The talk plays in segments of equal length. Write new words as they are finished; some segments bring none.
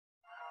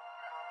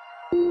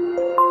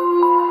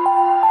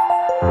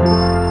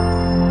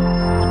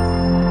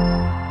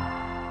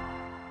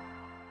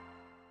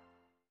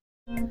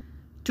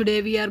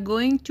Today we are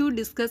going to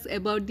discuss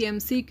about the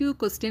MCQ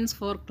questions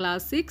for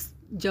Class 6,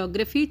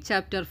 Geography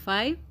Chapter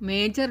 5,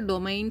 Major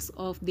Domains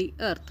of the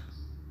Earth.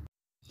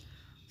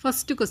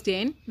 First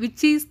question,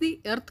 which is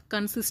the Earth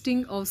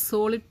consisting of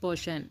solid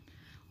portion?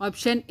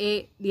 Option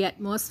A, the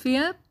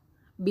atmosphere,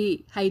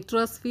 B,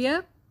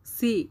 hydrosphere,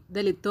 C,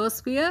 the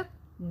lithosphere,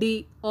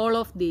 D, all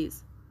of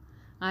these.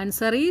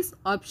 Answer is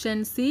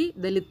option C,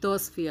 the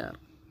lithosphere.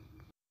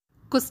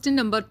 Question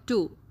number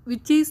 2,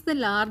 which is the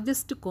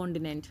largest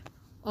continent?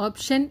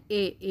 Option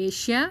A,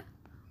 Asia,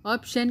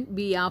 option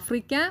B,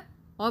 Africa,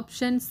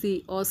 option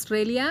C,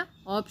 Australia,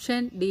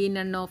 option D,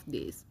 none of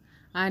these.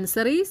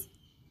 Answer is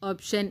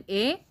option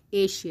A,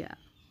 Asia.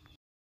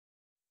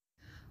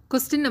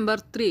 Question number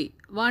 3,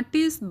 what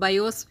is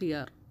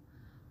biosphere?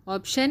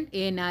 Option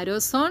A, narrow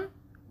zone,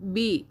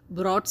 B,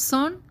 broad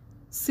zone,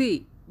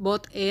 C,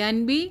 both A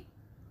and B,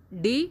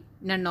 D,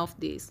 none of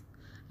these.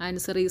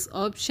 Answer is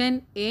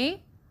option A,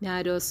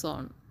 narrow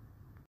zone.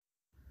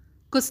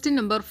 Question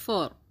number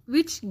 4,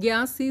 which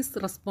gas is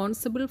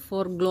responsible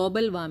for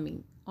global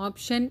warming?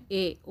 Option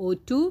A,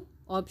 O2,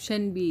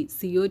 option B,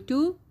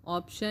 CO2,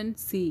 option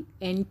C,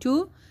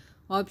 N2,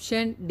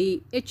 option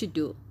D,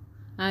 H2.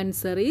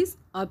 Answer is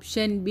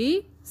option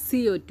B,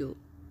 CO2.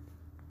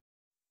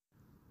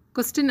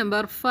 Question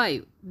number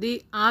 5,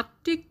 the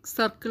Arctic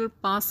Circle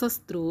passes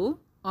through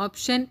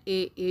option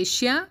A,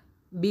 Asia,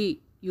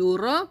 B,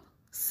 Europe,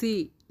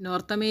 C,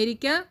 North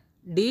America,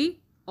 D,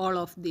 all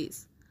of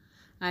these.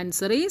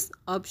 Answer is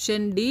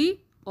option D,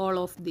 all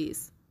of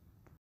these.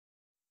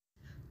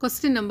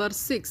 Question number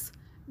 6,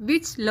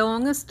 which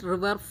longest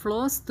river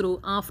flows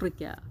through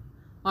Africa?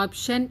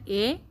 Option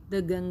A,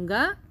 the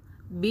Ganga,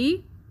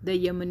 B, the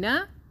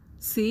Yamuna,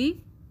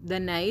 C, the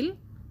Nile,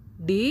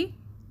 D,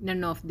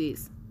 none of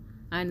these.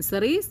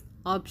 Answer is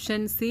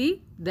option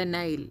C, the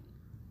Nile.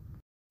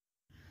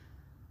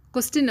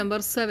 Question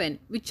number 7,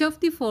 which of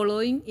the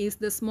following is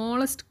the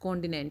smallest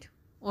continent?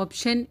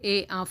 Option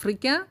A,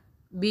 Africa,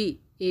 B,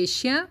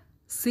 Asia,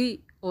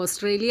 C,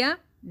 Australia,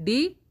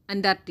 D,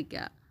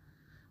 Antarctica.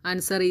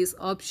 Answer is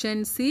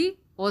option C,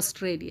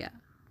 Australia.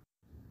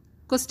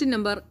 Question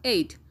number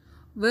 8,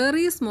 where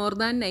is more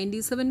than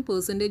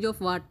 97% of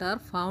water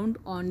found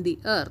on the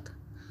earth?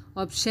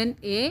 Option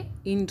A,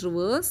 in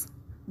rivers,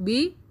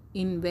 B,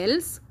 in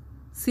wells,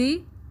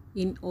 C,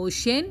 in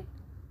ocean,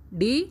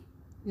 D,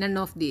 none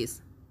of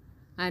these.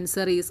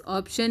 Answer is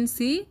option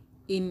C,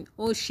 in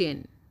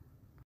ocean.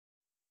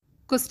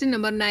 Question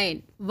number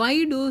 9,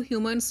 why do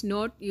humans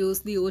not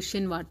use the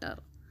ocean water?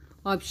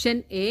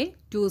 Option A,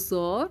 too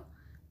sour,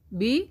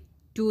 B,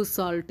 too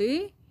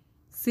salty,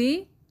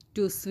 C,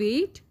 too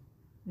sweet,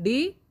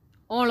 D,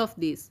 all of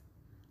these.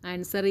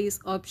 Answer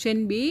is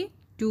option B,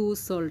 too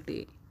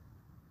salty.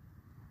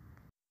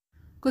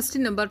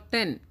 Question number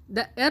 10,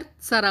 the earth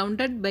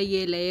surrounded by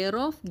a layer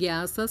of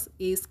gases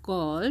is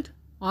called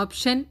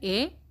option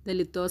A,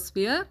 the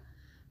lithosphere,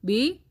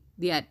 B,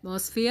 the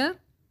atmosphere,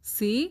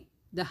 C,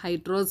 the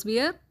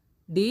hydrosphere,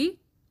 D,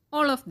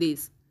 all of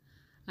these.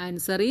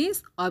 Answer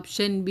is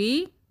option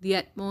B, the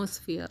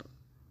atmosphere.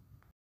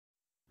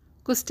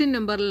 Question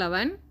number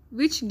 11,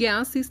 which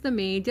gas is the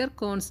major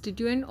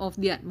constituent of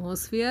the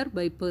atmosphere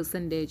by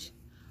percentage?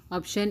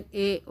 Option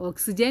A,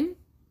 oxygen,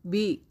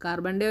 B,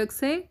 carbon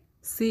dioxide,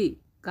 C,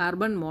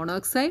 carbon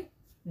monoxide,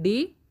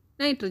 D,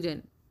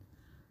 nitrogen.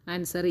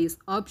 Answer is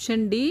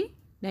option D,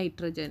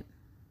 nitrogen.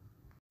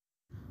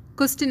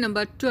 Question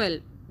number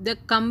 12, the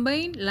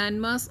combined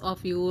landmass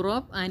of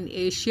Europe and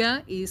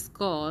Asia is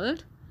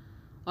called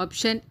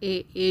option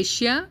A,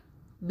 Asia,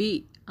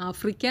 B,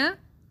 Africa,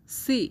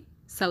 C,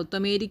 South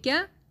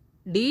America,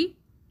 D,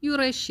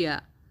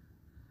 Eurasia.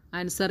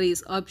 Answer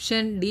is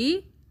option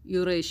D,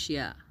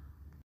 Eurasia.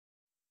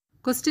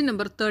 Question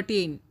number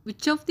 13,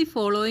 which of the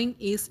following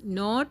is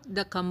not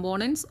the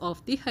components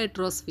of the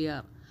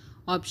hydrosphere?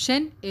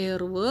 Option A,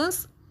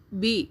 rivers,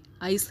 B,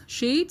 ice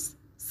sheets,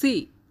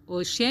 C,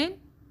 ocean,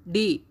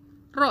 D,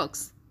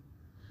 rocks.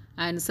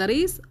 Answer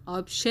is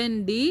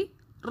option D,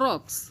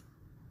 rocks.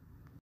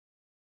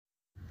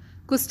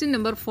 Question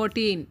number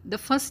 14, the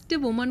first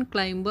woman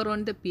climber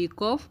on the peak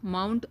of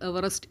Mount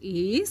Everest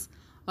is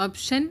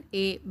option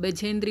A,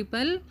 Bachendri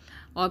Pal,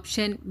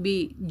 option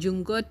B,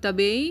 Junko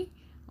Tabei,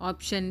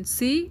 option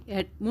C,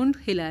 Edmund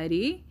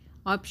Hillary,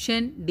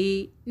 option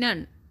D,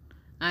 none.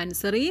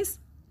 Answer is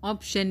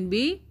option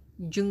B,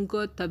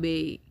 Junko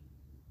Tabei.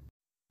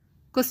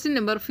 Question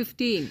number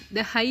 15,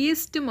 the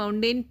highest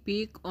mountain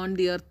peak on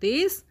the earth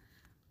is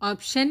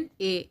option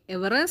A,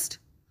 Everest,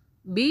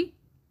 B,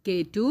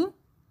 K2,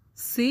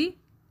 C,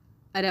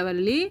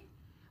 Aravalli,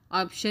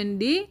 option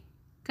D,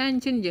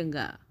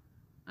 Kanchenjunga.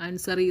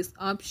 Answer is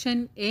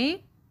option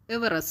A,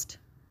 Everest.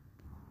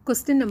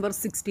 Question number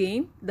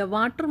 16, the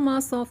water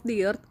mass of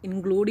the earth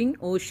including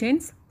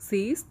oceans,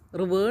 seas,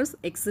 rivers,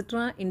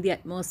 etc. in the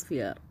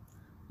atmosphere.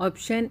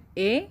 Option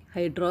A,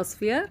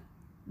 hydrosphere,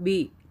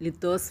 B,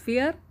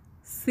 lithosphere,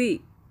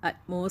 C,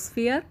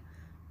 atmosphere,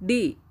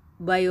 D,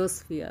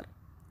 biosphere.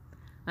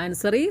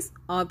 Answer is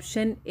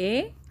option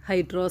A,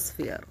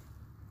 hydrosphere.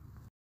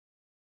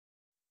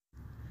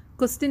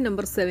 Question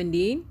number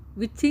 17.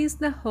 which is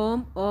the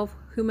home of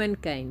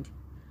humankind?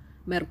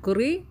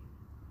 Mercury,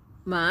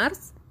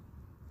 Mars,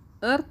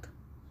 Earth,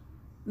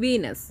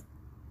 Venus.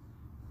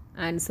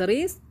 Answer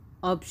is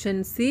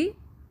option C,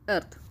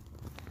 Earth.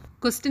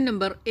 Question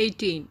number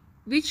 18.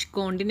 Which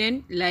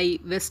continent lie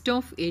west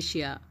of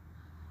Asia?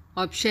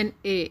 Option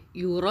A,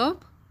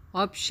 Europe.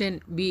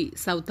 Option B,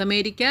 South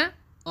America.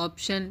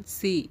 Option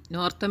C,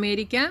 North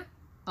America.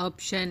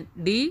 Option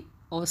D,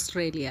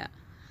 Australia.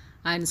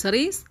 Answer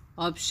is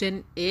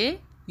option A,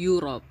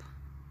 Europe.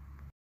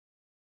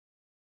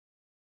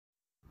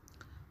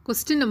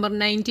 Question number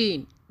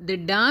 19. The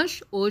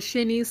dash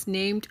ocean is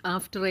named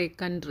after a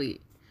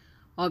country.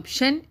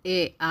 Option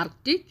A,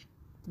 Arctic.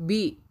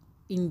 B,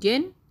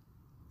 Indian.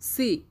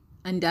 C,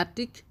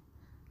 Antarctic.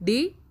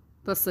 D,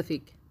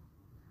 Pacific.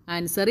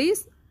 Answer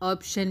is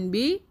option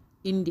B,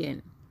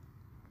 Indian.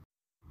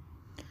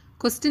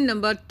 Question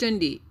number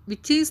 20.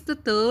 Which is the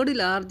third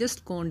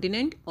largest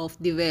continent of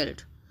the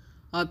world?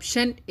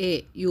 Option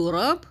A,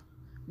 Europe.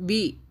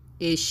 B,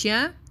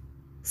 Asia.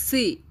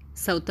 C,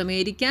 South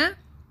America.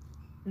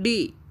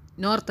 D,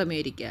 North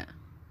America.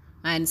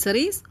 Answer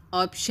is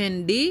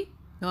option D,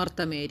 North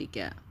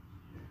America.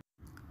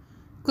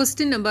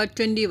 Question number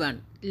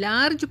 21.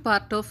 Large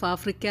part of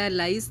Africa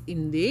lies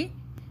in the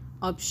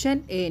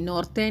option A,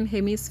 Northern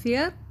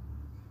Hemisphere.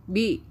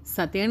 B,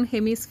 Southern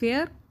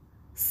Hemisphere.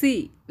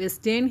 C,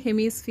 Western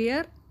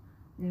Hemisphere.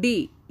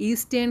 D,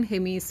 Eastern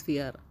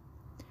Hemisphere.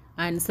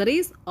 Answer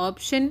is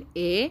option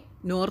A,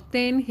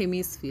 Northern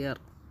Hemisphere.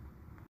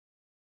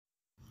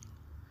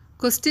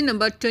 Question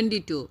number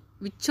 22.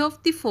 Which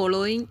of the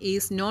following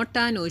is not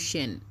an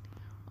ocean?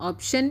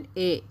 Option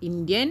A,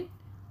 Indian.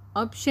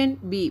 Option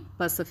B,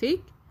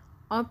 Pacific.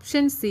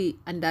 Option C,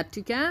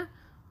 Antarctica.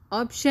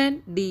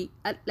 Option D,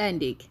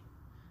 Atlantic.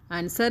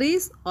 Answer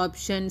is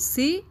option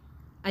C,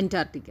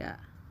 Antarctica.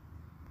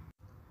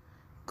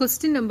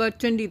 Question number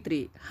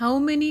 23. How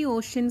many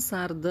oceans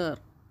are there?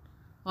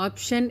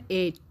 Option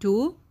A,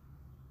 2.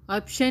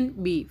 Option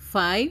B,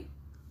 5.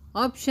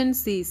 Option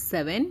C,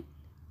 7.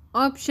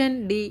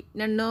 Option D,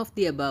 none of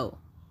the above.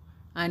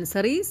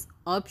 Answer is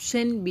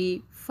option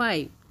B,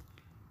 5.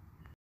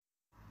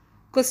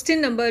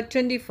 Question number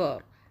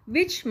 24.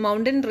 Which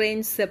mountain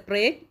range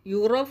separate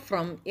Europe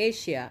from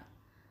Asia?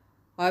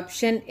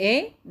 Option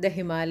A, the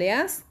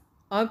Himalayas.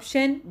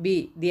 Option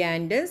B, the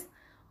Andes.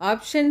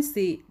 Option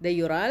C, the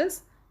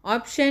Urals.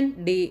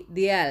 Option D,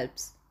 the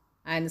Alps.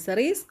 Answer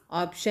is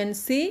option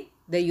C,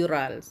 the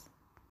Urals.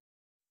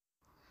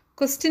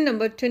 Question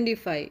number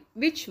 25.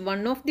 Which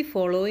one of the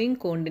following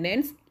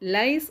continents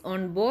lies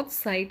on both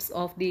sides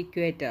of the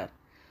equator?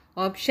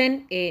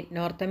 Option A,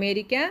 North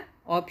America.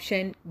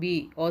 Option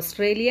B,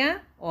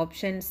 Australia.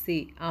 Option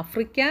C,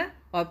 Africa.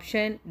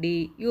 Option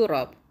D,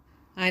 Europe.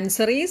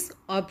 Answer is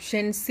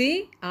option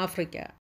C, Africa.